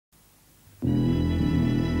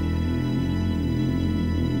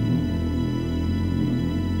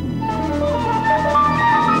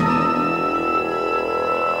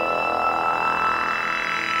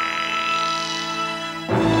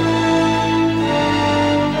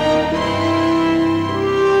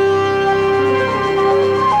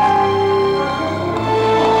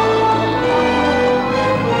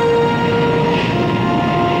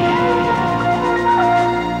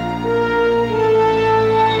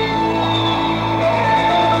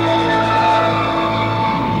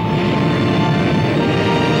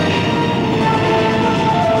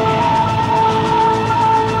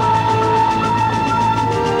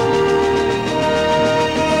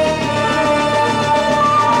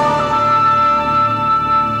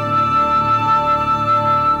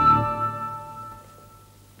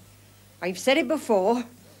I've said it before.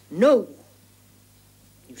 No.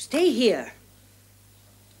 You stay here.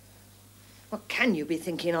 What can you be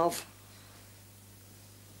thinking of?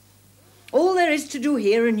 All there is to do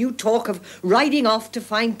here, and you talk of riding off to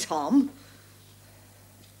find Tom.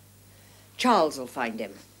 Charles will find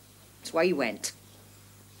him. That's why he went.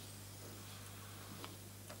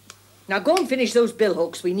 Now go and finish those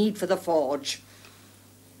billhooks we need for the forge.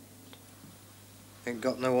 Ain't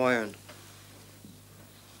got no iron.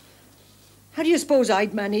 How do you suppose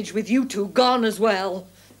I'd manage with you two gone as well?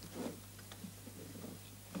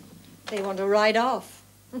 They want to ride off.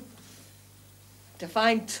 To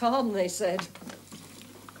find Tom, they said.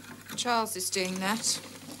 Charles is doing that.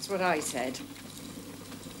 That's what I said.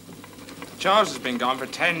 Charles has been gone for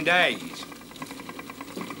 10 days.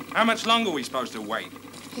 How much longer are we supposed to wait?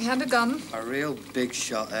 He had a gun. A real big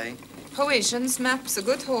shot, eh? Provisions, maps, a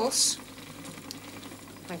good horse.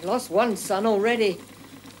 I've lost one son already.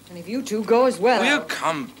 And if you two go as well... We'll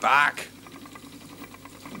come back.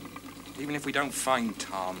 Even if we don't find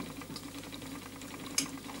Tom.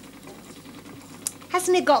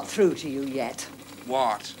 Hasn't it got through to you yet?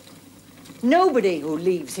 What? Nobody who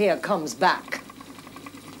leaves here comes back.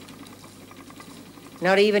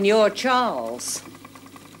 Not even your Charles.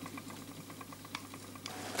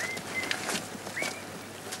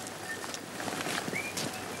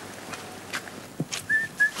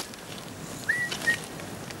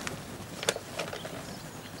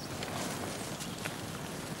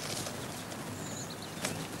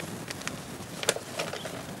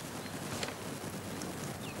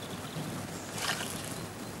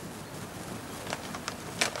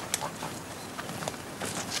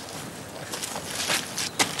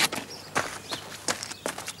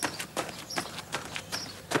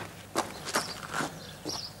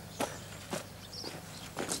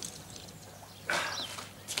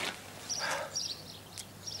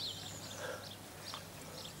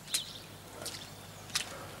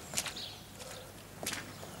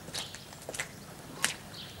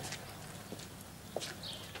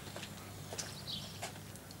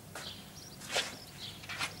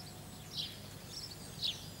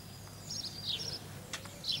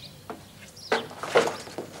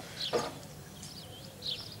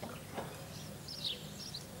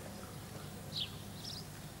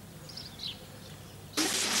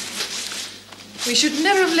 We should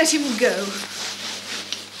never have let him go.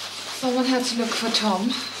 Someone had to look for Tom.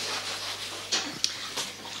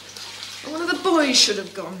 One of the boys should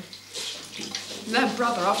have gone. Their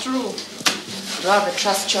brother, after all. I'd rather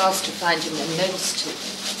trust Charles to find him than those two.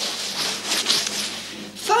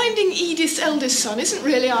 Finding Edith's eldest son isn't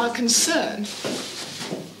really our concern.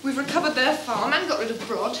 We've recovered their farm and got rid of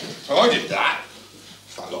Brod. Oh, I did that.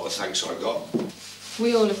 That's a lot of thanks I got.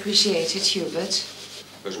 We all appreciate it, Hubert.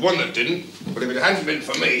 There's one that didn't, but if it hadn't been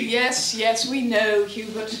for me... Yes, yes, we know,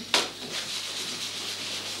 Hubert. I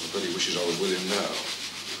bet he wishes I was with him now.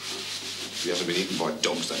 He hasn't been eaten by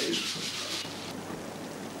dogs, that is.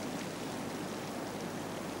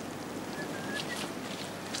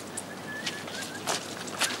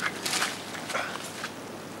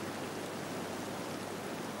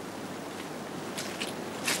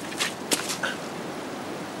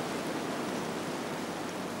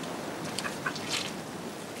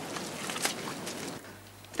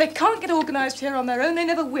 They can't get organised here on their own, they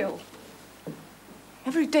never will.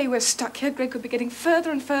 Every day we're stuck here, Greg could be getting further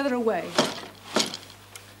and further away.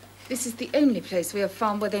 This is the only place we have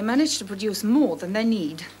found where they manage to produce more than they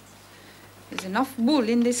need. There's enough wool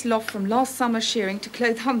in this loft from last summer's shearing to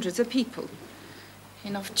clothe hundreds of people.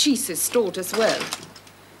 Enough cheeses stored as well.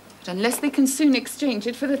 But unless they can soon exchange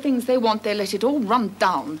it for the things they want, they'll let it all run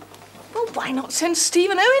down. Well, why not send Steve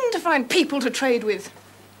and Owen to find people to trade with?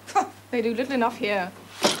 They do little enough here.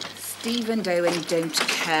 Steve and Owen don't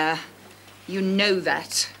care. You know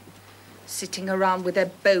that. Sitting around with their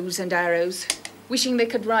bows and arrows, wishing they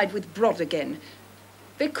could ride with Brod again.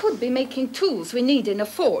 They could be making tools we need in a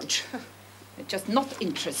forge. They're just not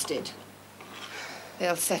interested.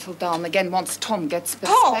 They'll settle down again once Tom gets back.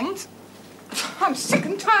 Tom? I'm sick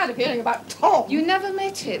and tired of hearing about Tom. You never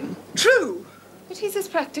met him. True. But he's as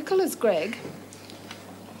practical as Greg.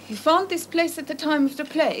 He found this place at the time of the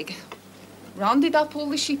plague. Rounded up all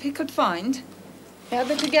the sheep he could find,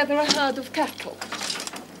 gathered together a herd of cattle.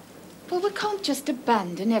 But we can't just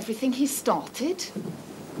abandon everything he started.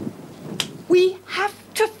 We have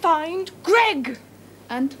to find Greg.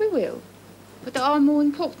 And we will. But there are more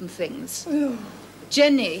important things. Oh.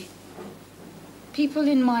 Jenny, people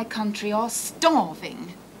in my country are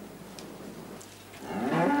starving.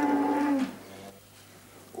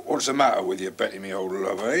 What's the matter with you, Betty, me old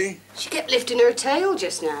love, eh? She kept lifting her tail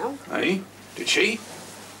just now. Eh? Did she?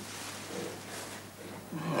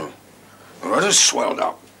 has swelled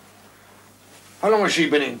up. How long has she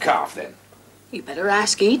been in calf, then? You better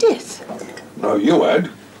ask Edith. No, you had.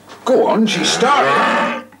 Go on, she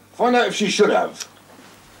started. Find out if she should have.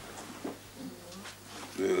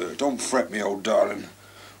 Don't fret me, old darling.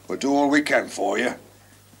 We'll do all we can for you.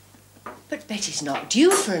 But Betty's not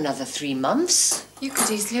due for another 3 months. You could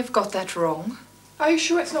easily have got that wrong. Are you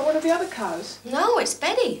sure it's not one of the other cows? No, it's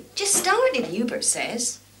Betty. Just started, Hubert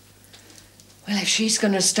says. Well, if she's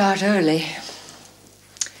going to start early,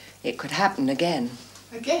 it could happen again.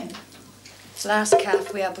 Again? The last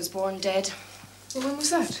calf we had was born dead. Well, when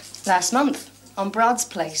was that? Last month, on Brod's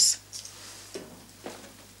place.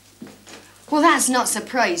 Well, that's not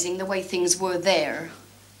surprising, the way things were there.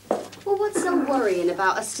 Well, what's so worrying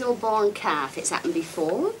about a stillborn calf? It's happened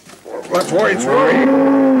before. Well, that's why it's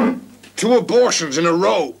worrying. 2 abortions in a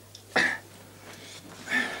row.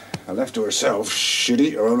 Left to herself, she'd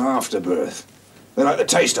eat her own afterbirth. They like the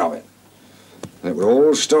taste of it. And it would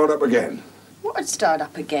all start up again. What would start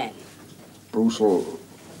up again?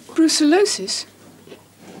 Brucellosis?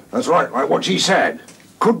 That's right, like what she said.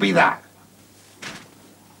 Could be that.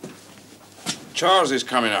 Charles is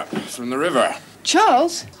coming up from the river.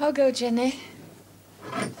 Charles? I'll go, Jenny.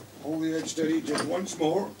 Hold the edge steady just once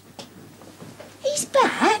more. He's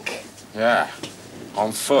back? Yeah,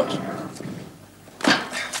 on foot.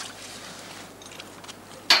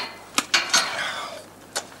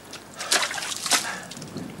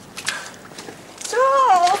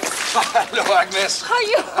 Hello, Agnes. Are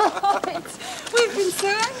you all right? We've been so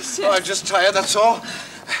anxious. Oh, I'm just tired, that's all.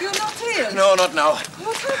 You're not ill? No, not now.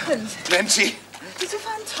 What happened? Plenty. Did you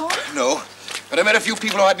find Tom? No. But I met a few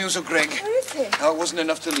people who had news of Greg. Where is he? No, it wasn't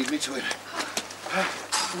enough to lead me to him.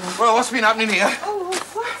 Well, what's been happening here? Oh, all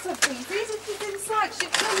sorts of things. Edith is inside. She'll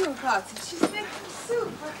tell you about it. She's making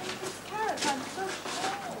soup. I think it's carrot. I'm so sure.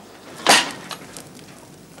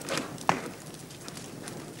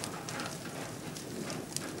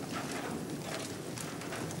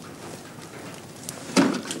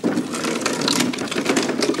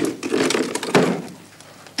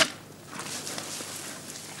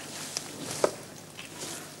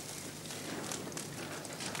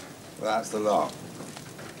 That's the lot.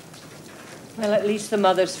 Well, at least the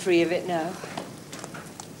mother's free of it now.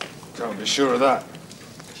 Can't be sure of that.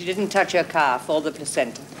 She didn't touch her calf or the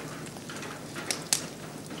placenta.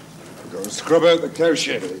 Go and scrub out the cow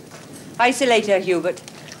shed. Isolate her, Hubert,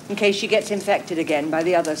 in case she gets infected again by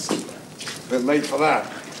the others. Bit late for that.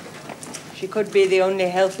 She could be the only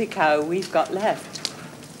healthy cow we've got left.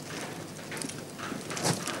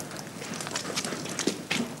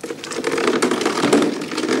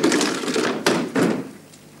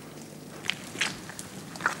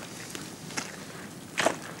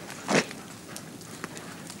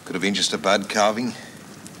 Could have been just a bad calving.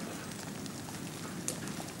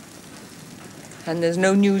 And there's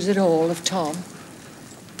no news at all of Tom.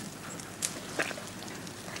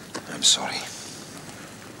 I'm sorry.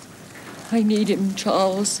 I need him,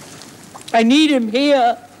 Charles. I need him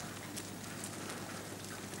here.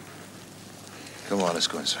 Come on, let's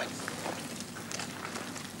go inside.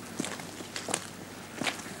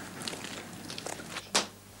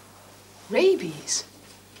 Rabies?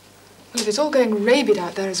 Well, if it's all going rabid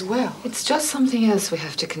out there as well. It's just something else we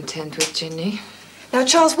have to contend with, Jenny. Now,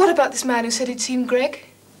 Charles, what about this man who said he'd seen Greg?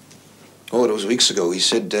 Oh, it was weeks ago. He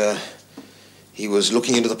said he was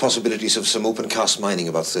looking into the possibilities of some open cast mining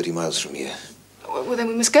about 30 miles from here. Well, then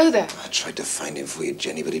we must go there. I tried to find him for you,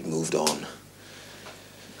 Jenny, but he'd moved on.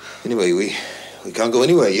 Anyway, we can't go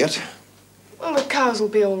anywhere yet. Well, the cows will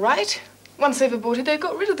be all right. Once they've aborted, they've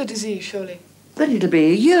got rid of the disease, surely. But it'll be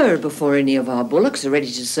a year before any of our bullocks are ready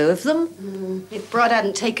to serve them. If Brod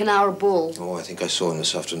hadn't taken our bull. Oh, I think I saw him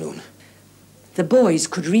this afternoon. The boys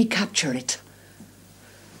could recapture it.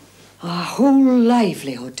 Our whole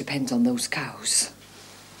livelihood depends on those cows.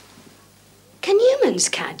 Can humans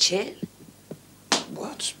catch it?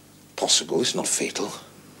 Well, it's possible. It's not fatal.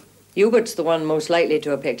 Hubert's the one most likely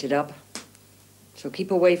to have picked it up. So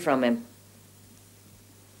keep away from him.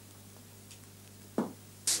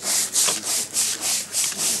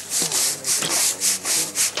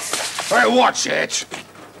 Hey, watch it!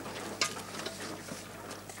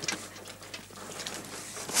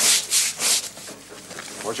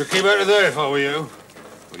 What you keep out of there if I were you?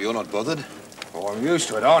 Well, you're not bothered? Oh, I'm used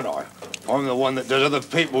to it, aren't I? I'm the one that does other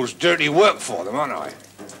people's dirty work for them, aren't I?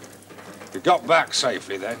 You got back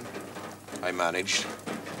safely, then? I managed.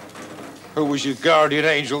 Who was your guardian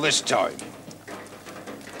angel this time?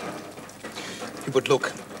 But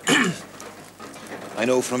look, I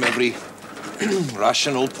know from every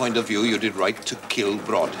rational point of view you did right to kill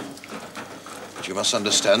Brod. But you must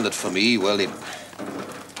understand that for me, well,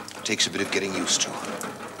 It takes a bit of getting used to.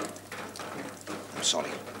 I'm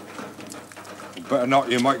sorry. You better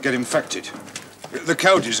not, you might get infected. The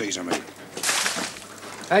cow disease, I mean.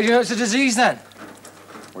 How do you know it's a disease, then?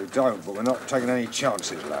 We don't, but we're not taking any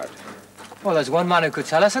chances, lad. Well, there's one man who could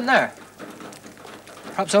tell us, isn't there?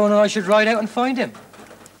 Perhaps Owen and I should ride out and find him.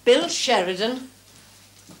 Bill Sheridan.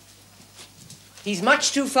 He's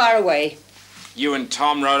much too far away. You and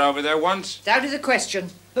Tom rode over there once? It's out of the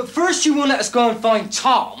question. Look, first you won't let us go and find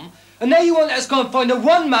Tom, and now you won't let us go and find the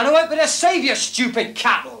one man who ain't been to save your stupid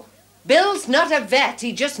cattle. Bill's not a vet.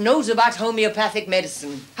 He just knows about homeopathic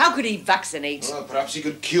medicine. How could he vaccinate? Well, perhaps he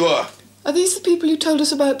could cure. Are these the people you told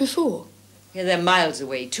us about before? Yeah, they're miles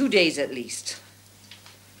away. 2 days at least.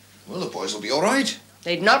 Well, the boys will be all right.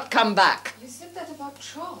 They'd not come back. You said that about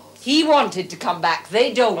Charles. He wanted to come back.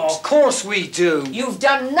 They don't. Oh, of course we do. You've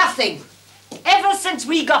done nothing. Ever since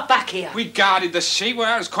we got back here. We guarded the sheep. Well,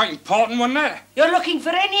 that was quite important, wasn't it? You're looking for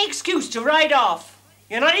any excuse to ride off.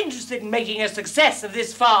 You're not interested in making a success of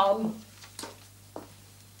this farm.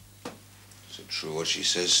 Is it true what she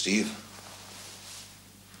says, Steve?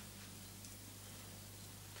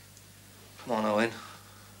 Come on, Owen.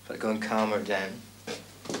 Better go and calm her down.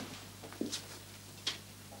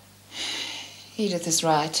 Edith is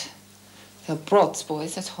right. They're Broad's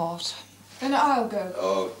boys at heart. And I'll go.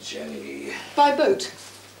 Oh, Jenny. By boat.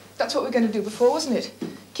 That's what we were going to do before, wasn't it?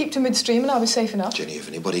 Keep to midstream and I'll be safe enough. Jenny, if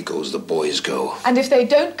anybody goes, the boys go. And if they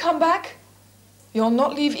don't come back, you'll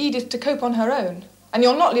not leave Edith to cope on her own. And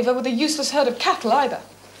you'll not leave her with a useless herd of cattle either.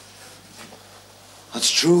 That's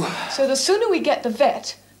true. So the sooner we get the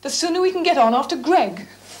vet, the sooner we can get on after Greg.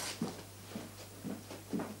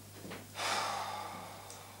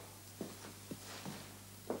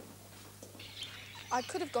 I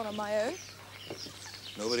could have gone on my own.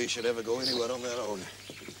 Nobody should ever go anywhere on their own.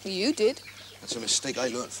 You did. That's a mistake I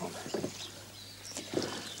learned from.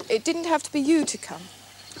 It didn't have to be you to come.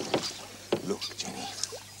 Look, Jenny,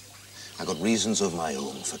 I got reasons of my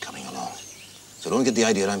own for coming along. So don't get the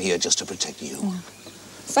idea I'm here just to protect you.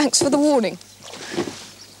 Thanks for the warning.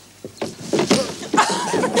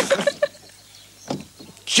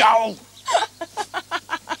 Ciao!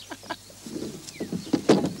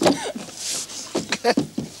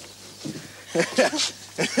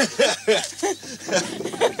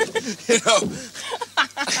 You know,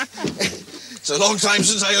 it's a long time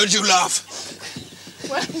since I heard you laugh.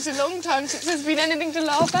 Well, it's a long time since there's been anything to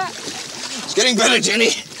laugh at. It's getting better, Jenny.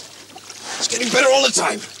 It's getting better all the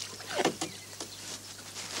time.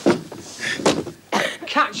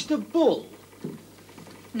 Catch the bull.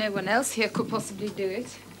 No one else here could possibly do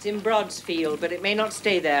it. It's in Broadsfield, but it may not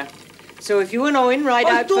stay there. So if you and Owen ride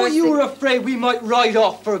out I thought first you thing- were afraid we might ride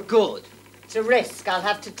off for good. It's a risk I'll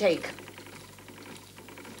have to take.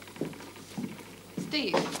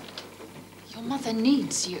 Steve, your mother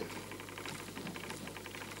needs you.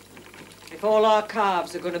 If all our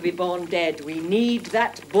calves are going to be born dead, we need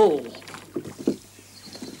that bull.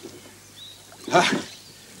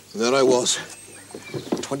 There I was,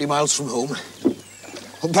 20 miles from home,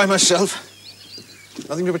 all by myself.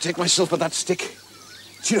 Nothing to protect myself but that stick.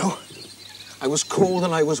 Do you know, I was cold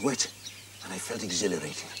and I was wet, and I felt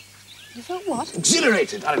exhilarated. You felt what?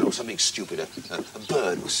 Exhilarated! I don't know, something stupid. A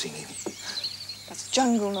bird was singing. That's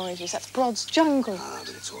jungle noises. That's Broad's jungle. Ah,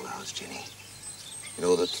 but it's all ours, Jenny. You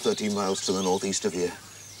know that 13 miles to the northeast of here,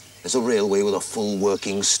 there's a railway with a full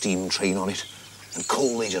working steam train on it, and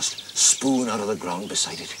coal they just spoon out of the ground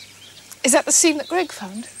beside it. Is that the seam that Greg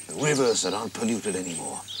found? Rivers that aren't polluted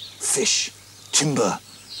anymore. Fish, timber,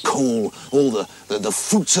 coal, all the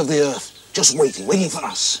fruits of the earth, just waiting for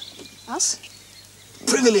us. Us?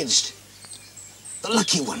 Privileged. The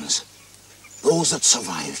lucky ones. Those that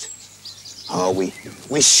survived. Oh,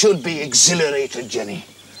 we should be exhilarated, Jenny.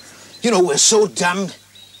 You know, we're so damned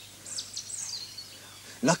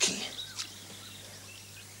lucky.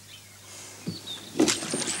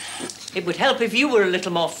 It would help if you were a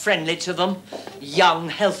little more friendly to them. Young,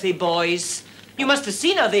 healthy boys. You must have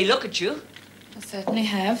seen how they look at you. I certainly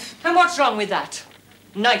have. And what's wrong with that?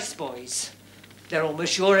 Nice boys. They're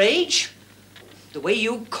almost your age. The way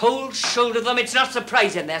you cold-shoulder them, it's not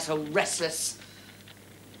surprising they're so restless.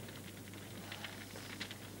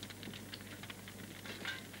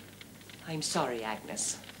 I'm sorry,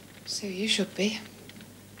 Agnes. So you should be.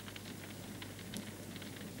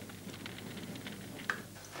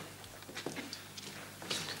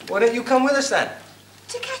 Why don't you come with us then?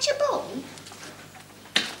 To catch a bull?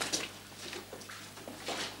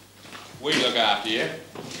 We look after you.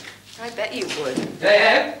 I bet you would.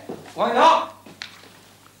 Yeah, why not?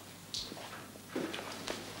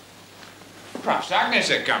 Perhaps Agnes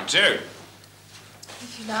had come too.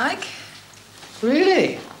 If you like.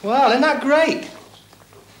 Really? Well, isn't that great?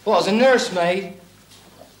 What, as a nursemaid?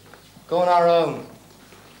 Go on our own.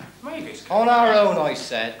 On our own, I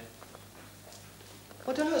said.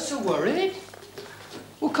 Well, don't look so worried.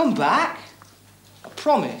 We'll come back. I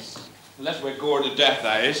promise. Unless we're gored to death,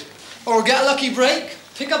 that is. Or get a lucky break.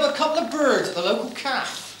 Pick up a couple of birds at the local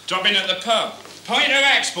calf. Drop in at the pub. Pint of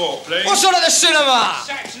export, please. What's on at the cinema?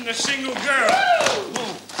 Sax and the single girl.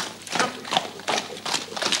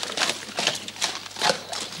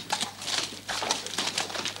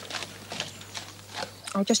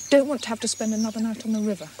 I just don't want to have to spend another night on the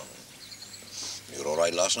river. You were all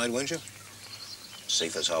right last night, weren't you?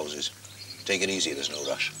 Safe as houses. Take it easy, there's no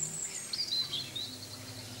rush.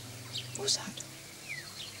 What's that?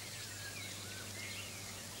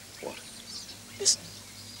 What? Listen.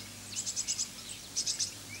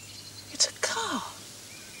 It's a car.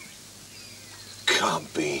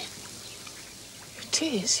 Can't be. It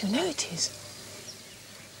is, you know it is.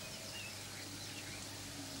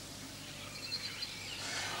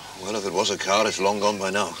 Well, if it was a car, it's long gone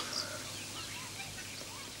by now.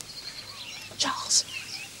 Charles.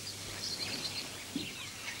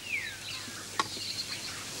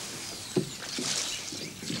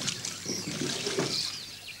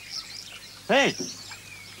 Hey!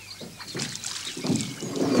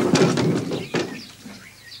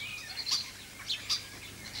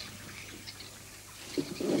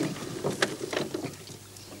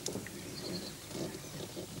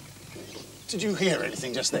 Did you hear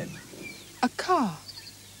anything just then? A car.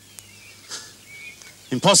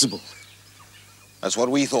 Impossible. That's what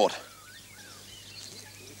we thought.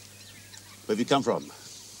 Where have you come from?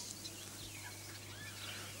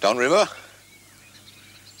 Downriver?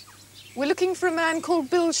 We're looking for a man called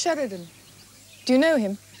Bill Sheridan. Do you know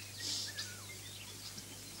him?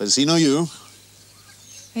 Does he know you?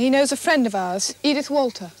 He knows a friend of ours, Edith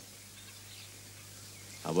Walter.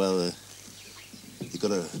 Ah, well, you've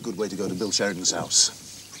got a good way to go to Bill Sheridan's house.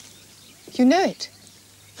 You know it?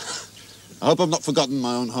 I hope I've not forgotten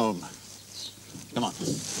my own home. Come on.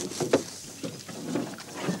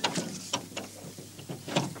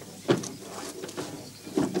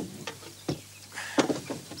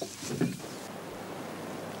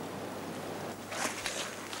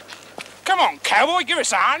 Come on, cowboy, give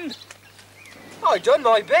us a hand. I done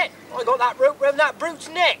my bit. I got that rope round that brute's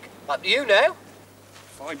neck. Up to you now.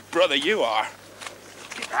 Fine brother you are.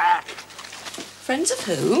 Friends of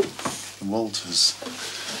who? The Walters.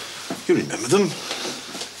 You remember them?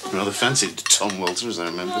 Rather fancied Tom Walter, as I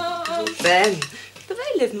remember. Oh, Ben. But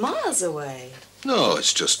they live miles away. No,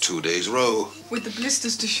 it's just 2 days' row. With the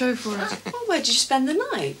blisters to show for it. Well, where did you spend the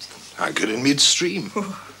night? Anchored in midstream.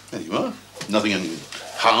 There you are. Nothing can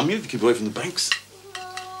harm you if you keep away from the banks.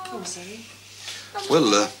 Oh, sorry.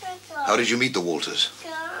 Well, how did you meet the Walters?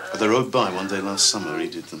 Well, they rode by one day last summer,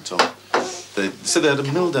 Edith and Tom. They said they had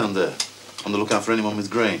a mill down there, on the lookout for anyone with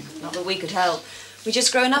grain. Not that we could help. We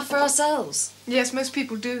just grow enough for ourselves. Yes, most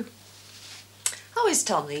people do. How is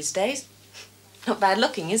Tom these days? Not bad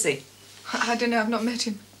looking, is he? I don't know, I've not met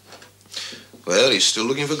him. Well, he's still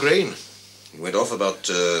looking for grain. He went off about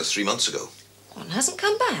 3 months ago. One hasn't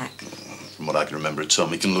come back. From what I can remember of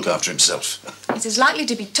Tom, he can look after himself. He's as likely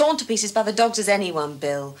to be torn to pieces by the dogs as anyone,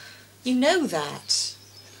 Bill. You know that.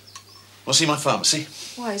 Want to see my pharmacy?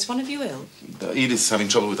 Why, is one of you ill? Edith's having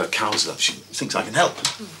trouble with her cow's love. She thinks I can help.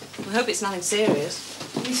 I hope it's nothing serious.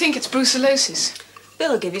 You think it's brucellosis?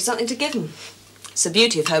 Bill will give you something to give him. It's the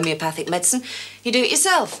beauty of homeopathic medicine. You do it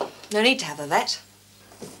yourself. No need to have a vet.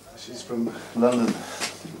 She's from London.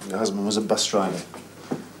 Her husband was a bus driver.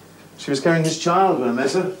 She was carrying his child when I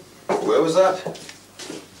met her. Where was that?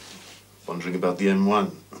 Wandering about the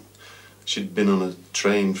M1. She'd been on a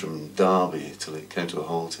train from Derby till it came to a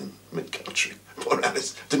halt in mid-country. Poor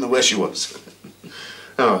Alice. Didn't know where she was.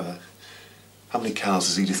 Oh, how many cows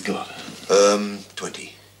has Edith got?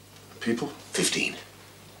 20. People? 15.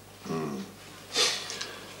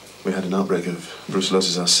 We had an outbreak of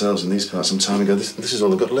brucellosis ourselves in these parts some time ago. This is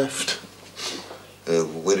all they've got left.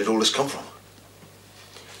 Where did all this come from?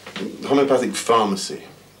 Homeopathic pharmacy.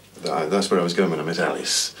 That's where I was going when I met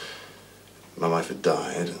Alice. My wife had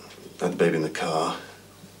died. I had the baby in the car.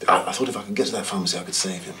 I thought if I could get to that pharmacy, I could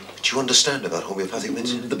save him. Do you understand about homeopathic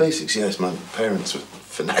medicine? The basics, yes. My parents were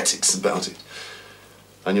fanatics about it.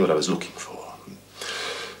 I knew what I was looking for.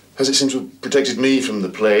 As it seems to have protected me from the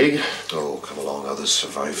plague. Oh, come along, others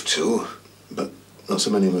survived too. But not so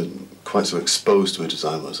many were quite so exposed to it as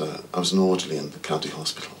I was. I was an orderly in the county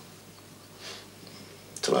hospital.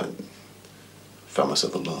 Till I found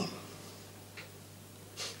myself alone.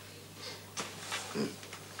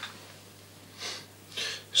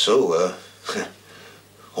 So,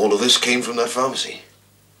 All of this came from that pharmacy?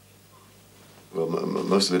 Well,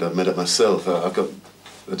 most of it I've made up myself. I've got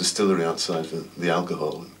a distillery outside for the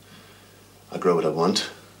alcohol. I grow what I want.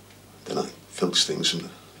 Then I filch things from the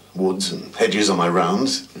woods and hedges on my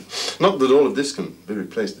rounds. Not that all of this can be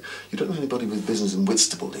replaced. You don't know anybody with business in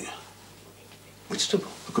Whitstable, do you? Whitstable?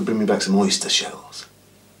 Who could bring me back some oyster shells?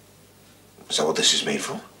 Is that what this is made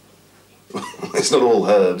from? It's not all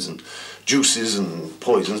herbs and juices and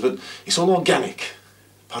poisons, but it's all organic.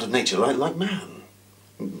 Part of nature, like man.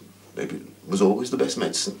 Maybe it was always the best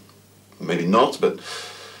medicine. Maybe not, but,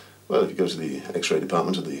 well, if you go to the X-ray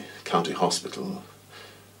department of the county hospital,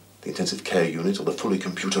 the intensive care unit, or the fully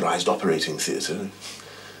computerized operating theatre,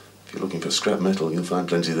 if you're looking for scrap metal, you'll find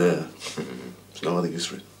plenty there. There's no other use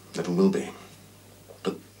for it. Never will be.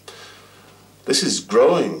 But this is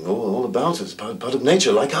growing all about us, part of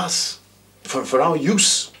nature, like us, for our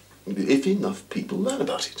use, if enough people learn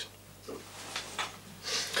about it.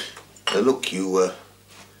 Look, you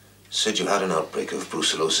said you had an outbreak of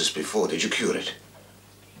brucellosis before. Did you cure it?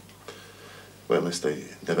 Well, unless they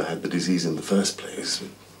never had the disease in the first place,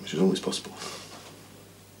 which is always possible.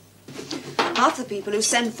 Half the people who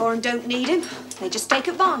send for him don't need him. They just take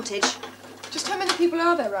advantage. Just how many people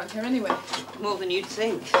are there around here, anyway? More than you'd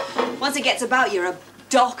think. Once it gets about you're a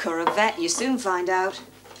doc or a vet, you soon find out.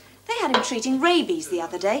 They had him treating rabies the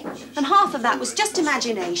other day, and half of that was just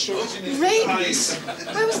imagination. Rabies?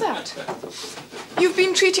 Where was that? You've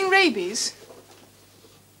been treating rabies?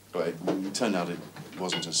 Well, it turned out it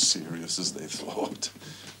wasn't as serious as they thought.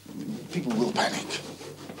 People will panic.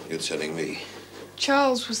 You're telling me?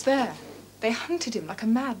 Charles was there. They hunted him like a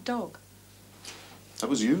mad dog. That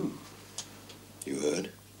was you. You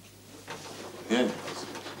heard? Yes.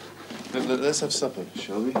 Let's have supper,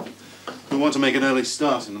 shall we? We want to make an early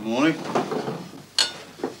start in the morning.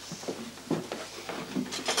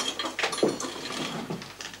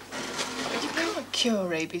 You can't cure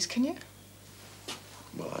rabies, can you?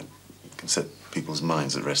 Well, I can set people's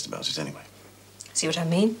minds at rest about it anyway. See what I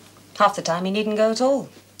mean? Half the time you needn't go at all.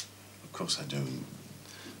 Of course I do.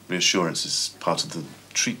 Reassurance is part of the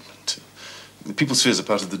treatment. People's fears are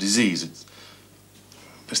part of the disease.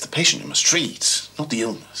 It's the patient you must treat, not the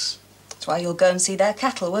illness. That's why you'll go and see their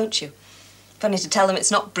cattle, won't you? Funny to tell them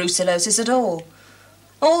it's not brucellosis at all.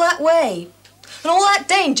 All that way, and all that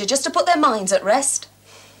danger just to put their minds at rest.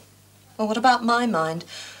 Well, what about my mind?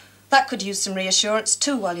 That could use some reassurance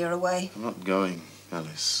too while you're away. I'm not going,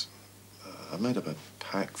 Alice. I've made up a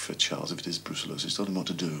pack for Charles if it is brucellosis. Told him what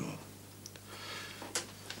to do.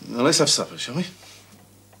 Now, let's have supper, shall we?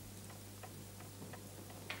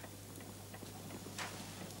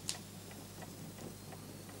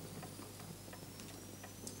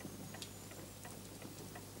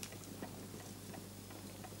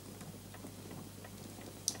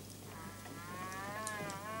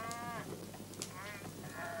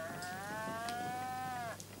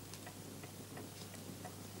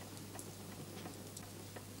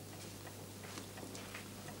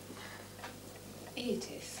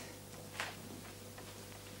 Edith.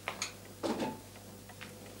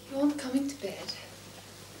 You aren't coming to bed.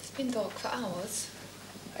 It's been dark for hours.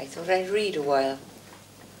 I thought I'd read a while.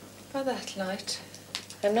 By that light.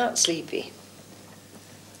 I'm not sleepy.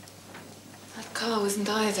 That car wasn't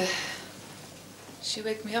either. She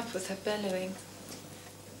waked me up with her bellowing.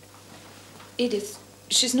 Edith,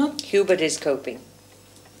 she's not... Hubert is coping.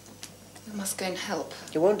 We must go and help.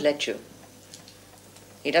 He won't let you.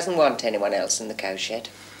 He doesn't want anyone else in the cowshed.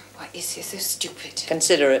 Why is he so stupid?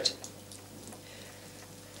 Considerate.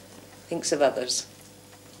 Thinks of others.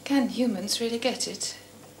 Can humans really get it?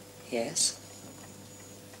 Yes.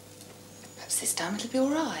 Perhaps this time it'll be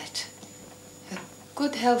all right. A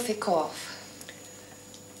good, healthy cough.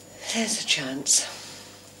 There's a chance.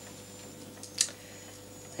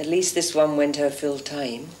 At least this one went her full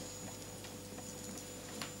time.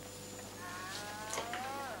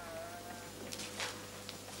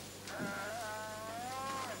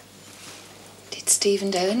 Did Steve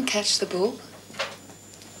and Owen catch the bull?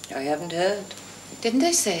 I haven't heard. Didn't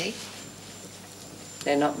they say?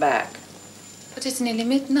 They're not back. But it's nearly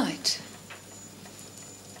midnight.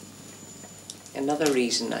 Another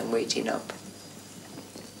reason I'm waiting up.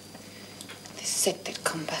 They said they'd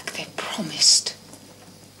come back. They promised.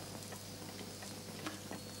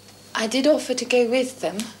 I did offer to go with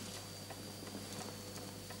them.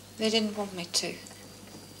 They didn't want me to.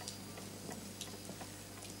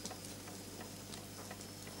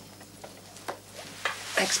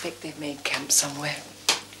 I expect they've made camp somewhere.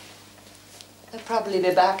 They'll probably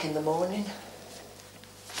be back in the morning.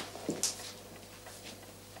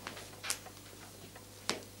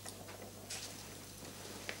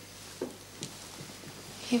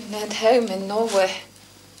 Even at home in Norway,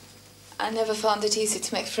 I never found it easy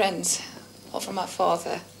to make friends, or from my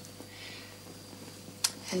father.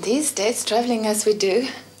 And these days, travelling as we do,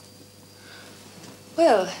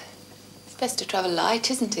 well, it's best to travel light,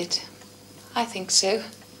 isn't it? I think so.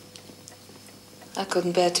 I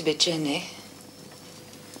couldn't bear to be Jenny.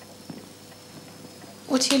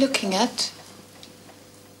 What are you looking at?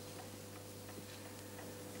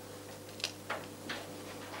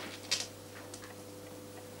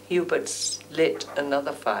 Hubert's lit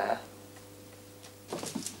another fire.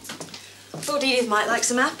 Thought Edith might like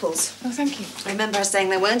some apples. Oh, thank you. I remember her saying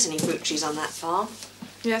there weren't any fruit trees on that farm.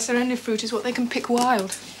 Yes, their only fruit is what they can pick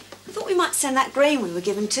wild. I thought we might send that grain we were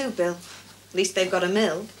given too, Bill. At least they've got a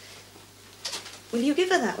mill. Will you give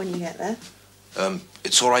her that when you get there?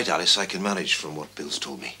 It's all right, Alice. I can manage from what Bill's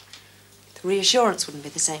told me. The reassurance wouldn't be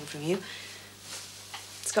the same from you.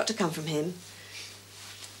 It's got to come from him.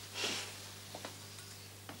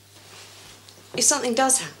 If something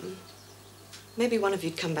does happen, maybe one of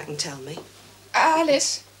you'd come back and tell me.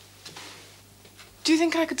 Alice, do you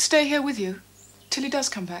think I could stay here with you till he does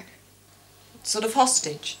come back? Sort of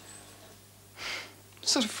hostage?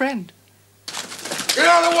 Sort of friend. Get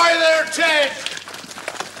out of the way there, Ted!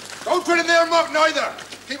 Don't put in their muck, neither.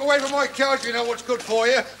 Keep away from my cow if you know what's good for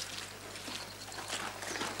you.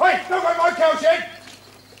 Hey, don't go my cow shed!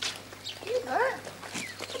 Hubert,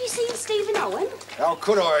 have you seen Stephen Owen? How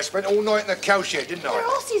could I? I spent all night in the cow shed, didn't Their I?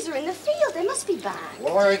 horses are in the field. They must be back.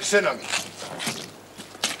 Well, I ain't seen them.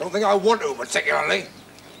 Don't think I want to, particularly.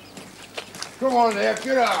 Come on there,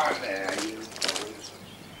 get on there, you boys.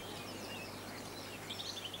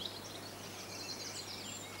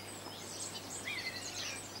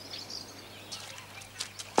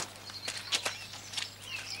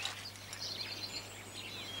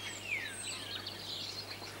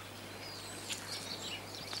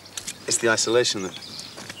 It's the isolation that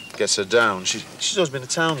gets her down. She's always been a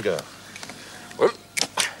town girl. Well,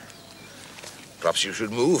 perhaps you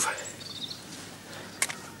should move.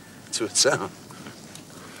 To a town?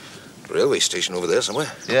 Railway station over there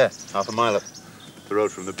somewhere. Yeah, half a mile up the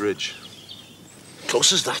road from the bridge.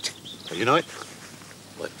 Close as that. You know it?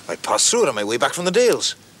 Well, I passed through it on my way back from the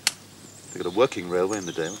Dales. They've got a working railway in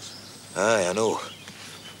the Dales. Aye, I know.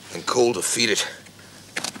 And coal to feed it.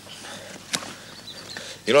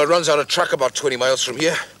 You know, it runs out of track about 20 miles from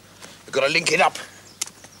here. We've got to link it up.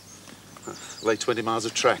 Lay 20 miles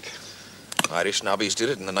of track. Irish navvies did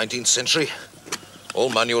it in the 19th century. All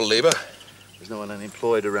manual labour. There's no one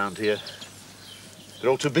unemployed around here.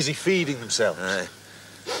 They're all too busy feeding themselves. Aye.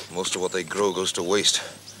 Most of what they grow goes to waste.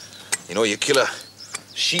 You know, you kill a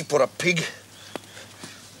sheep or a pig.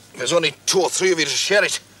 There's only 2 or 3 of you to share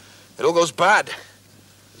it. It all goes bad.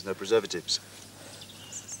 There's no preservatives.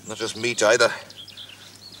 Not just meat either.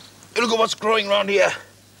 Look at what's growing round here.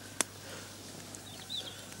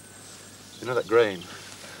 You know that grain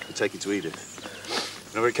you're taking to Edith?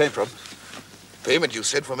 You know where it came from? Payment, you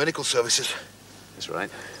said, for medical services. That's right.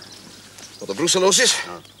 For the brucellosis?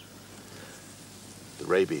 No. The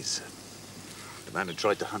rabies. The man who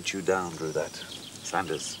tried to hunt you down drew that.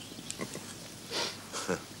 Sanders.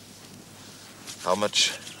 How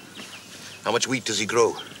much wheat does he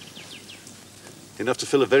grow? Enough to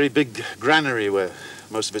fill a very big granary where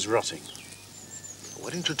most of it's rotting. Why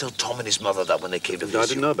didn't you tell Tom and his mother that when they came to visit I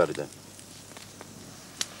didn't know about it then.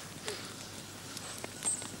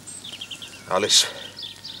 Alice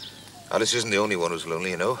isn't the only one who's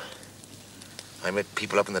lonely, you know. I met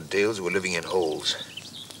people up in the Dales who were living in holes.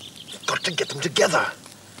 You've got to get them together.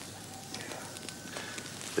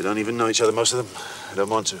 They don't even know each other, most of them. They don't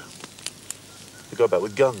want to. They go about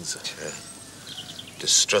with guns. Yeah.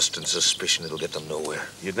 Distrust and suspicion, it'll get them nowhere.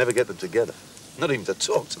 You'd never get them together. Not even to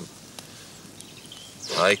talk to them.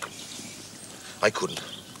 I couldn't.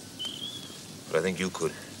 But I think you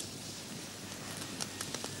could.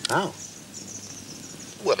 How?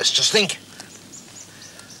 Well, let's just think.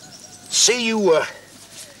 Say you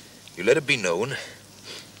let it be known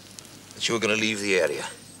that you were going to leave the area.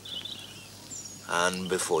 And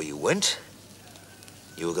before you went,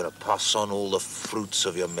 you were going to pass on all the fruits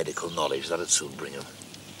of your medical knowledge. That'd soon bring him.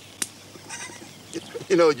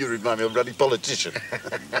 You know, you remind me of a bloody politician.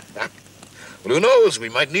 Well, who knows? We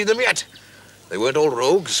might need them yet. They weren't all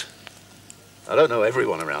rogues. I don't know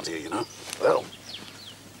everyone around here, you know. Well,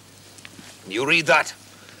 you read that.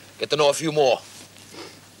 Get to know a few more.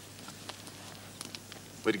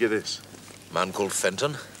 Where'd you get this? A man called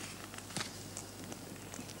Fenton.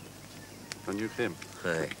 I knew him.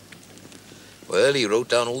 Aye. Well, he wrote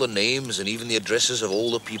down all the names and even the addresses of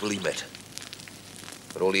all the people he met.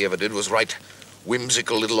 But all he ever did was write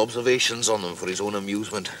whimsical little observations on them for his own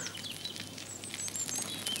amusement.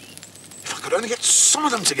 could only get some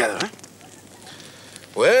of them together, eh?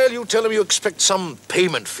 Well, you tell them you expect some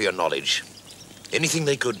payment for your knowledge. Anything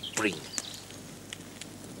they could bring.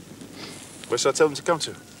 Where shall I tell them to come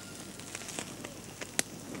to?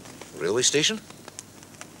 Railway station?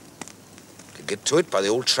 Could get to it by the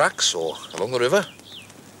old tracks or along the river.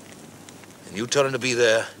 And you tell them to be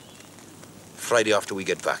there Friday after we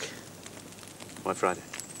get back. Why Friday?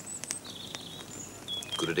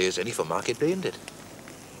 Good a day as any for market day, isn't it?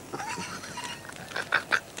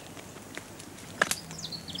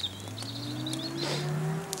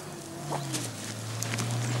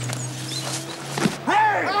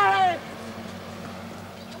 Hey!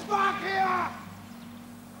 Back here!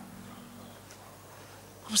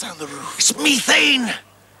 What was that on the roof? It's methane!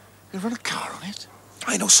 You run a car on it?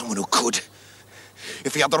 I know someone who could.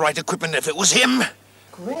 If he had the right equipment, if it was him.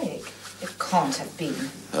 Greg, it can't have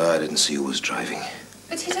been. I didn't see who was driving.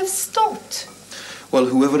 But he'd have stopped. Well,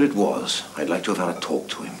 whoever it was, I'd like to have had a talk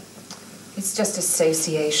to him. It's just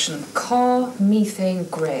association. Car, methane,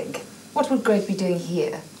 Greg. What would Greg be doing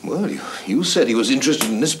here? Well, you said he was interested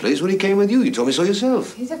in this place when he came with you. You told me so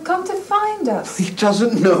yourself. He'd have come to find us. He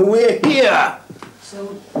doesn't know we're here.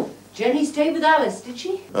 So, Jenny stayed with Alice, did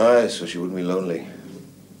she? Aye, so she wouldn't be lonely.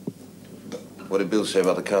 What did Bill say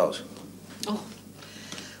about the cows? Oh,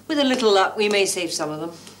 with a little luck, we may save some of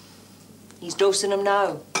them. He's dosing them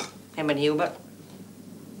now, him and Hubert.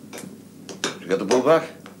 Did you get the bull back?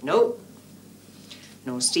 No.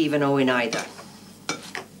 No Steve and Owen either.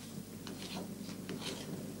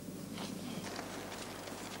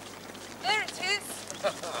 There it is.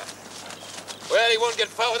 Well, he won't get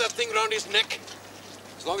far with that thing round his neck.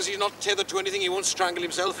 As long as he's not tethered to anything, he won't strangle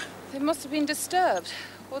himself. They must have been disturbed,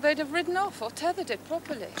 or they'd have ridden off or tethered it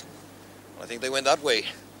properly. I think they went that way.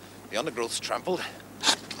 The undergrowth's trampled.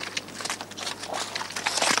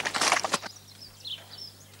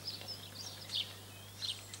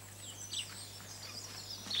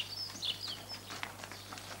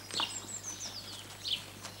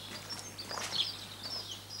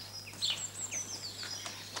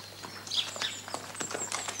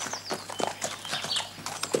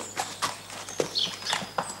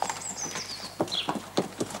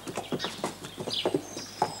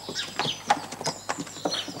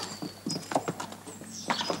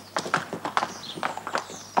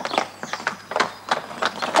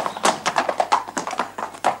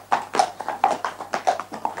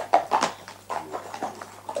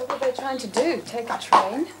 To do? Take a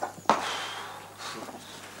train?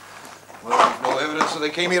 Well, we've no evidence that they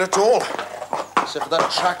came here at all. Except for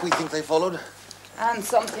that track we think they followed. And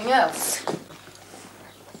something else.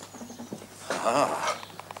 Ah.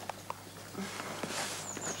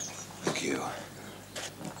 Thank you.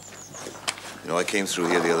 You know, I came through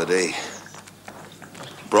here the other day.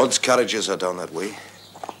 Broad's carriages are down that way.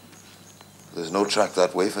 There's no track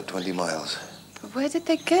that way for 20 miles. But where did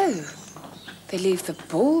they go? They leave the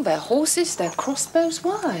bull, their horses, their crossbows.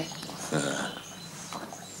 Why?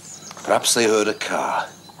 Perhaps they heard a car.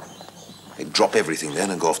 They'd drop everything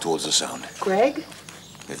then and go off towards the sound. Greg?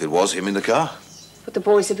 If it was him in the car. But the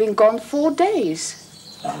boys have been gone 4 days.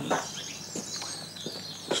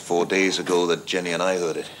 It was 4 days ago that Jenny and I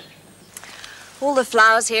heard it. All the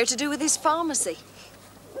flowers here to do with his pharmacy.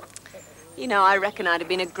 You know, I reckon I'd have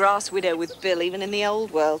been a grass widow with Bill even in the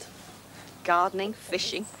old world. Gardening,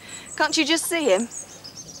 fishing. Can't you just see him?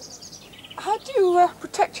 How do you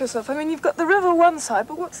protect yourself? I mean, you've got the river one side,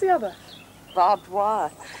 but what's the other? Barbed wire.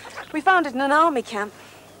 We found it in an army camp.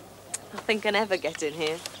 Nothing can ever get in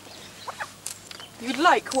here. You'd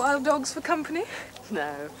like wild dogs for company?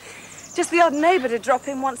 No. Just the odd neighbour to drop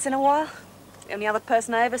in once in a while. The only other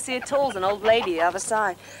person I ever see at all is an old lady the other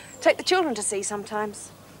side. Take the children to see sometimes.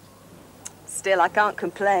 Still, I can't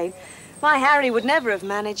complain. My Harry would never have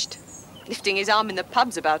managed. Lifting his arm in the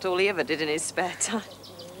pub's about all he ever did in his spare time.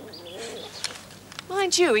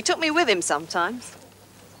 Mind you, he took me with him sometimes.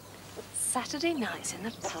 Saturday nights in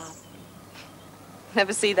the pub.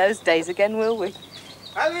 Never see those days again, will we?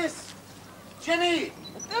 Alice! Jenny!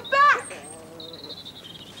 They're back!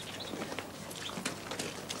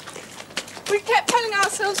 We kept telling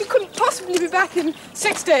ourselves you couldn't possibly be back in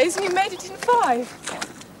 6 days, and you made it in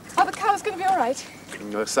 5. Are the cows going to be all right?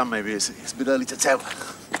 Some maybe. It's a bit early to tell.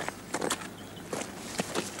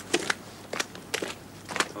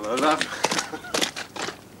 Hello, love.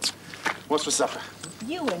 What's for supper?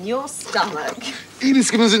 You and your stomach.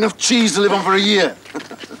 Edith's given us enough cheese to live on for a year.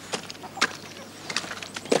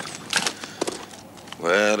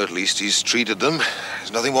 Well, at least he's treated them.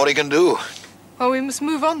 There's nothing more he can do. Well, we must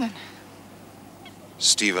move on then.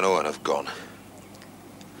 Steve and Owen have gone.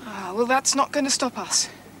 Ah, well, that's not going to stop us.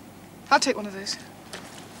 I'll take one of those.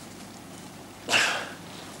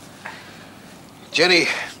 Jenny,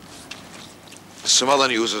 some other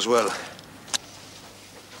news as well.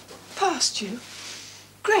 Past you?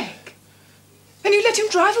 Greg? And you let him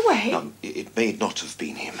drive away? No, it may not have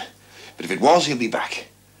been him. But if it was, he'll be back.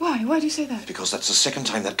 Why? Why do you say that? Because that's the second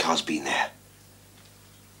time that car's been there.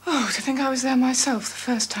 Oh, to think I was there myself the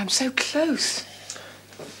first time. So close.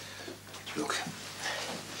 Look,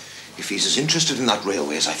 if he's as interested in that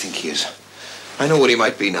railway as I think he is, I know where he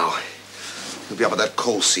might be now. He'll be up at that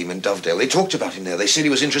coal seam in Dovedale. They talked about him there. They said he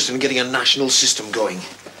was interested in getting a national system going.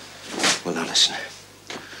 Well, now listen.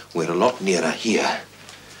 We're a lot nearer here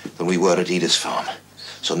than we were at Edith's farm.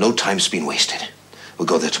 So no time's been wasted. We'll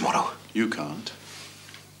go there tomorrow. You can't.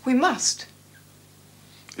 We must.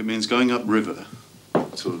 It means going upriver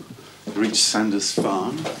to reach Sanders'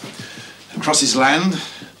 farm, across his land,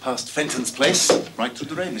 past Fenton's place, right through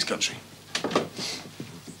the Raven's country.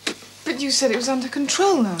 But you said it was under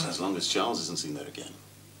control now. As long as Charles isn't seen there again.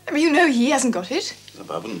 I mean, you know he hasn't got it.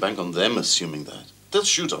 I wouldn't bank on them assuming that. They'll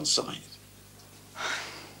shoot on sight.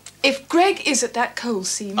 If Greg is at that coal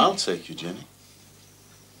seam... I'll take you, Jenny.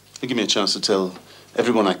 You give me a chance to tell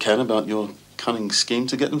everyone I can about your cunning scheme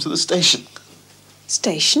to get them to the station.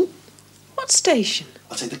 Station? What station?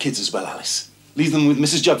 I'll take the kids as well, Alice. Leave them with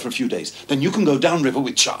Mrs. Judd for a few days. Then you can go downriver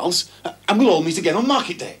with Charles, and we'll all meet again on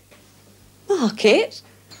market day. Market?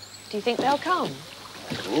 Do you think they'll come?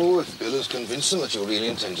 Oh, if Bill has convinced them that you really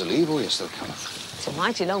intend to leave, oh, yes, they'll come. It's a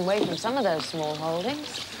mighty long way from some of those small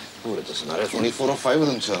holdings. Oh, it doesn't matter if only 4 or 5 of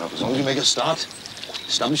them turn up. As long as you make a start,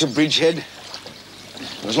 establish a bridgehead.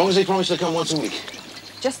 And as long as they promise to come once a week.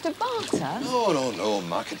 Just a barter? No.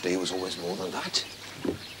 Market day was always more than that.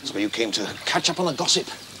 It's where you came to catch up on the gossip.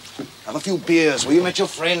 Have a few beers, where you met your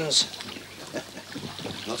friends.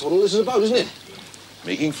 That's what all this is about, isn't it?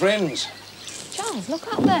 Making friends. Charles,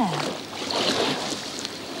 look up there.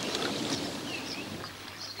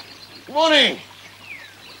 Good morning.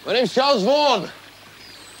 My name's Charles Vaughan.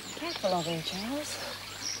 Careful of him, Charles.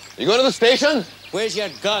 You going to the station? Where's your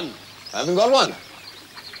gun? I haven't got one.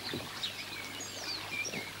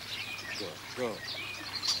 Go.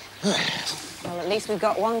 Well, at least we've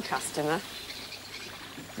got one customer.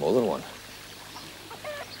 More than one.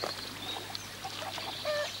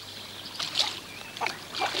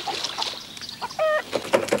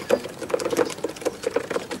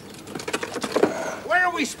 Where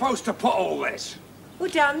are we supposed to put all this? We're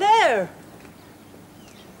down there.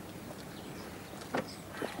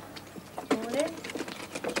 Morning.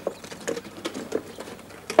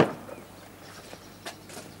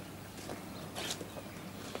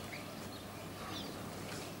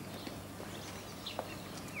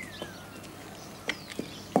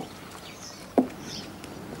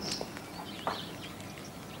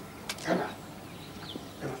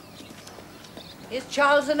 Here's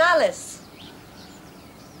Charles and Alice.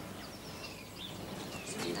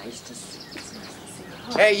 So nice to see.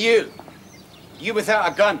 Hey, you! You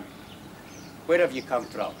without a gun. Where have you come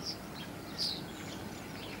from?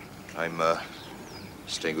 I'm,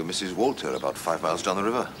 staying with Mrs. Walter about 5 miles down the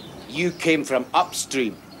river. You came from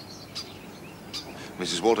upstream.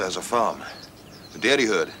 Mrs. Walter has a farm, a dairy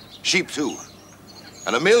herd, sheep too,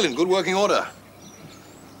 and a mill in good working order.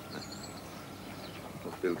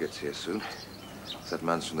 If Bill gets here soon, if that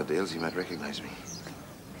man's from the Dales, he might recognize me.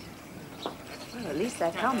 Well, at least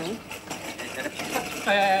they're coming.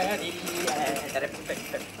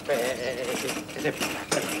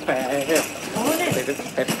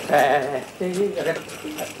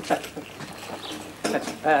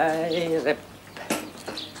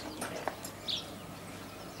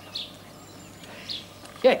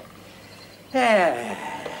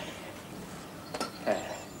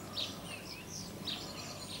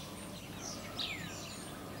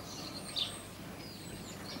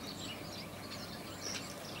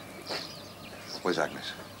 Where's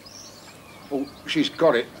Agnes? Oh, she's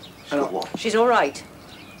got it. She's got what? She's all right.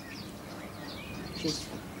 She's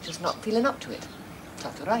just not feeling up to it.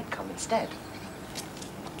 Thought that I'd come instead.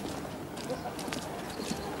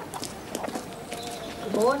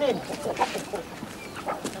 Good morning.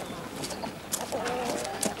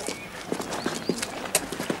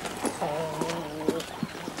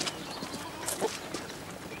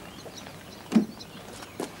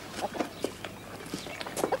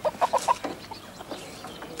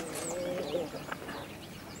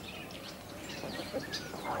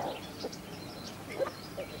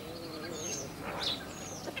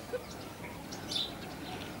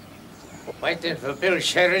 Waiting for Bill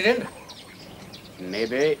Sheridan?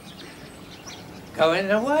 Maybe. Going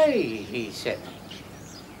away, he said.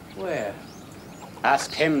 Where?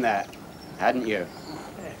 Ask him that, hadn't you?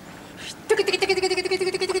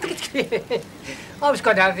 I was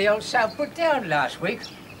going to have the old sow put down last week,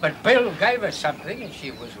 but Bill gave her something and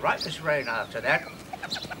she was right as rain after that.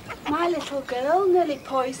 My little girl nearly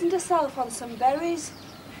poisoned herself on some berries.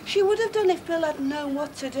 She would have done if Bill hadn't known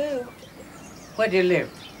what to do. Where do you live?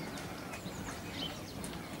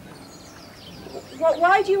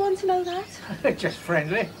 Why do you want to know that? Just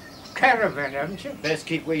friendly. Caravan, haven't you? Best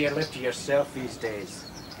keep where you live to yourself these days.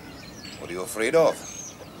 What are you afraid of?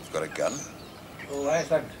 You've got a gun. Who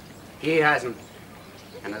hasn't? He hasn't.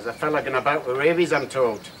 And there's a fella going about with rabies, I'm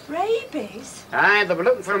told. Rabies? Aye, they were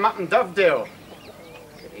looking for him up in Dovedale.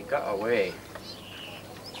 But he got away.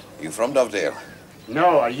 You from Dovedale?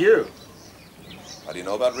 No, are you? How do you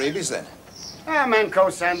know about rabies, then? A man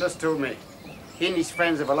called Sanders told me. He and his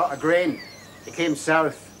friends have a lot of grain. They came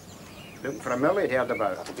south, looking for a mill they'd heard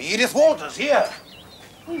about. That'll be Edith Walters here.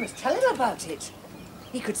 We must tell him about it.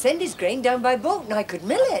 He could send his grain down by boat and I could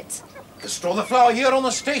mill it. You could store the flour here on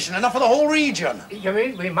the station, enough for the whole region. You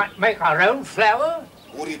mean we might make our own flour?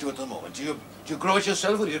 What do you do at the moment? Do you grow it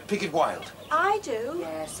yourself or do you pick it wild? I do.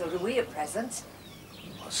 Yeah, so do we at present.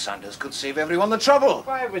 Well, Sanders could save everyone the trouble.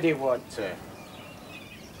 Why would he want to?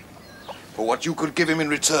 For what you could give him in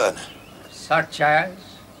return. Such as?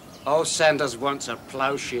 All Sanders wants are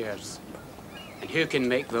ploughshares. And who can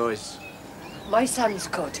make those? My sons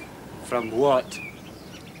could. From what?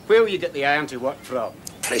 Where will you get the iron to work from?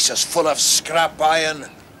 Places full of scrap iron.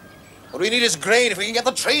 What we need is grain if we can get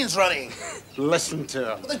the trains running. Listen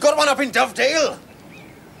to him. Well, they've got one up in Dovedale.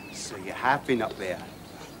 So you have been up there?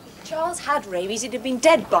 Charles had rabies, he'd have been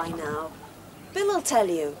dead by now. Bill will tell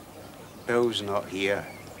you. Bill's not here.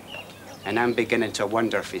 And I'm beginning to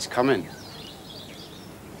wonder if he's coming.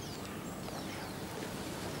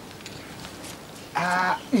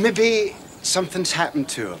 Maybe something's happened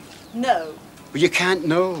to him. No. Well, you can't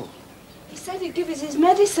know. He said he'd give us his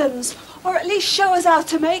medicines, or at least show us how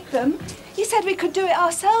to make them. He said we could do it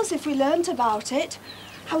ourselves if we learnt about it.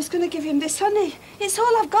 I was going to give him this honey. It's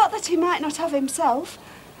all I've got that he might not have himself.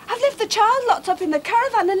 I've left the child locked up in the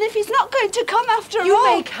caravan, and if he's not going to come after all...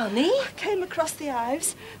 You make honey? I came across the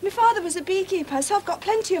hives. My father was a beekeeper, so I've got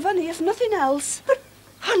plenty of honey, if nothing else. But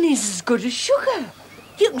honey's as good as sugar.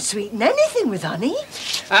 You can sweeten anything with honey.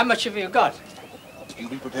 How much have you got? You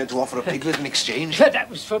be prepared to offer a piglet in exchange? That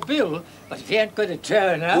was for Bill, but if he ain't going to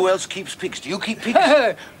turn up... Who else keeps pigs? Do you keep pigs?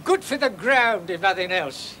 Good for the ground, if nothing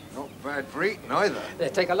else. Not bad for eating, either. They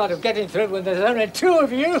take a lot of getting through when there's only two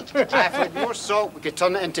of you. If we had more salt, we could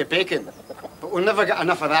turn it into bacon. But we'll never get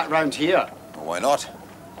enough of that round here. Well, why not?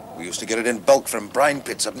 We used to get it in bulk from brine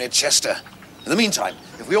pits up near Chester. In the meantime,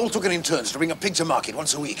 if we all took it in turns to bring a pig to market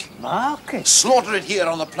once a week. Market? Slaughter it here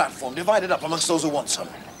on the platform, divide it up amongst those who want some.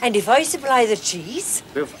 And if I supply the cheese?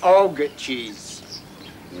 We've all got cheese,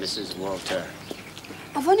 Mrs. Walter.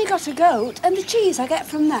 I've only got a goat, and the cheese I get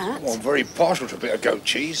from that. Well, I'm very partial to a bit of goat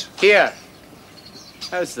cheese. Here.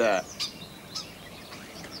 How's that?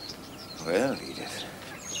 Well, Edith,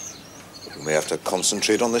 you may have to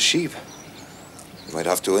concentrate on the sheep. You might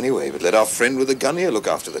have to anyway, but let our friend with the gun here look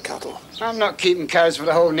after the cattle. I'm not keeping cows for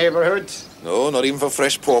the whole neighbourhood. No, not even for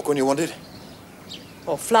fresh pork when you want it.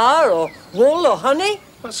 Or flour, or wool, or honey?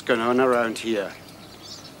 What's going on around here?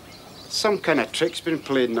 Some kind of trick's been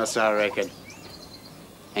played on us, I reckon.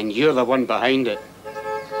 And you're the one behind it.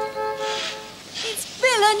 It's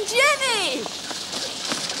Bill and Jenny!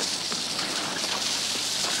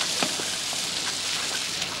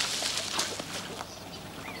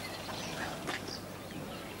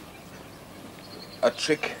 A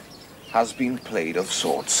trick has been played of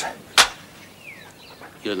sorts.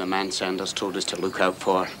 You're the man Sanders told us to look out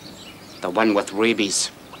for. The one with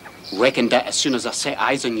rabies. Reckoned that as soon as I set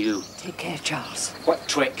eyes on you. Take care, Charles. What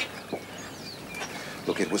trick?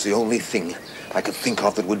 Look, it was the only thing I could think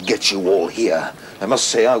of that would get you all here. I must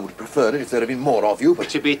say I would prefer it if there had been more of you, but...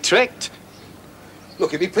 To be tricked?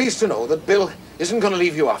 Look, you'd be pleased to know that Bill isn't going to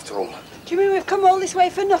leave you after all. Do you mean we've come all this way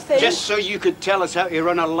for nothing? Just so you could tell us how to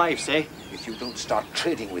run our lives, eh? If you don't start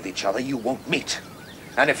trading with each other, you won't meet.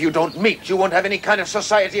 And if you don't meet, you won't have any kind of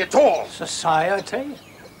society at all. Society?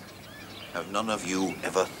 Have none of you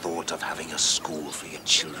ever thought of having a school for your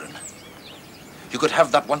children? You could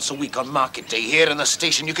have that once a week on market day here in the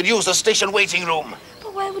station. You could use the station waiting room.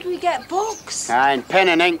 But where would we get books? And pen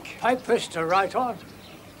and ink. Papers to write on.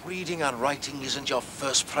 Reading and writing isn't your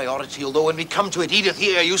first priority, although when we come to it, Edith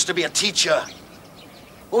here used to be a teacher.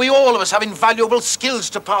 Well, we all of us have invaluable skills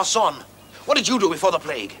to pass on. What did you do before the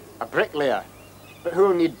plague? A bricklayer. But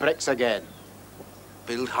who'll need bricks again?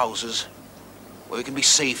 Build houses where we can be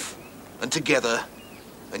safe and together,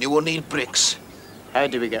 and you will need bricks. How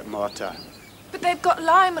do we get mortar? But they've got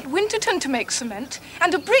lime at Winterton to make cement,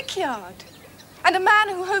 and a brickyard. And a man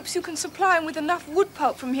who hopes you can supply him with enough wood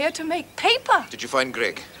pulp from here to make paper. Did you find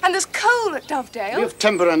Greg? And there's coal at Dovedale. We have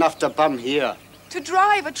timber enough to burn here. To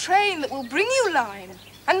drive a train that will bring you lime,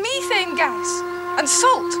 and methane gas, and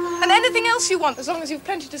salt, and anything else you want, as long as you've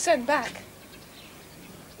plenty to send back.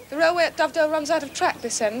 The railway at Dovedale runs out of track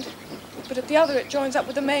this end, but at the other it joins up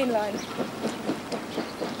with the main line.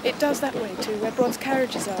 It does that way too, where Brod's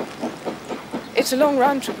carriages are. It's a long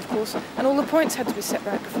round trip, of course, and all the points had to be set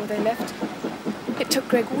right before they left. It took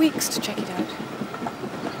Greg weeks to check it out.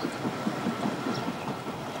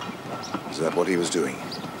 Is that what he was doing?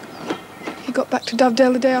 He got back to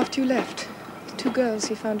Dovedale the day after you left. The 2 girls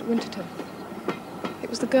he found at Winterton. It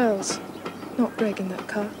was the girls, not Greg in that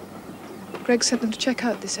car. Greg sent them to check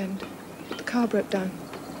out this end, but the car broke down.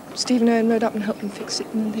 Steve and Owen rode up and helped them fix it,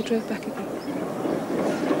 and then they drove back again.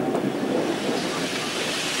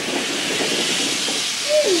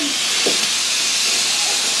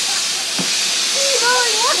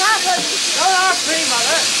 What happened? Don't ask me,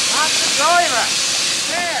 Mother. Ask the driver.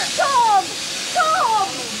 There. Tom! Tom!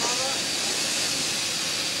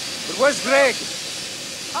 But where's Greg?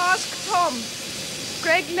 Ask Tom.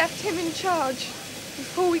 Greg left him in charge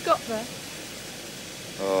before we got there.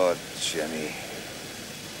 Oh, Jenny.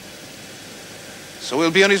 So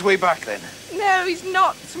he'll be on his way back then? No, he's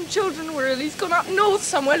not. Some children were ill. He's gone up north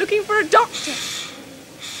somewhere looking for a doctor.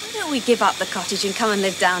 Why don't we give up the cottage and come and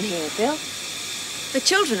live down here, Bill? The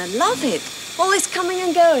children will love it. All this coming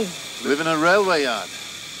and going. Live in a railway yard.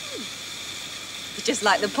 It's just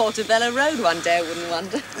like the Portobello Road one day, I wouldn't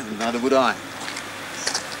wonder. And neither would I.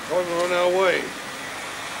 Oh, we're on our way.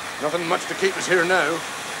 Nothing much to keep us here now.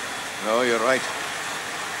 No, you're right.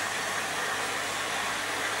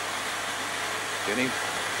 Jenny?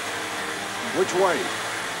 Which way?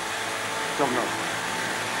 Don't know.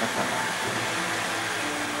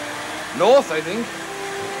 North, I think.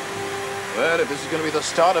 Well, if this is going to be the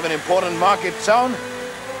start of an important market town,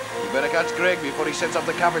 we better catch Greg before he sets up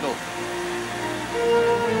the capital.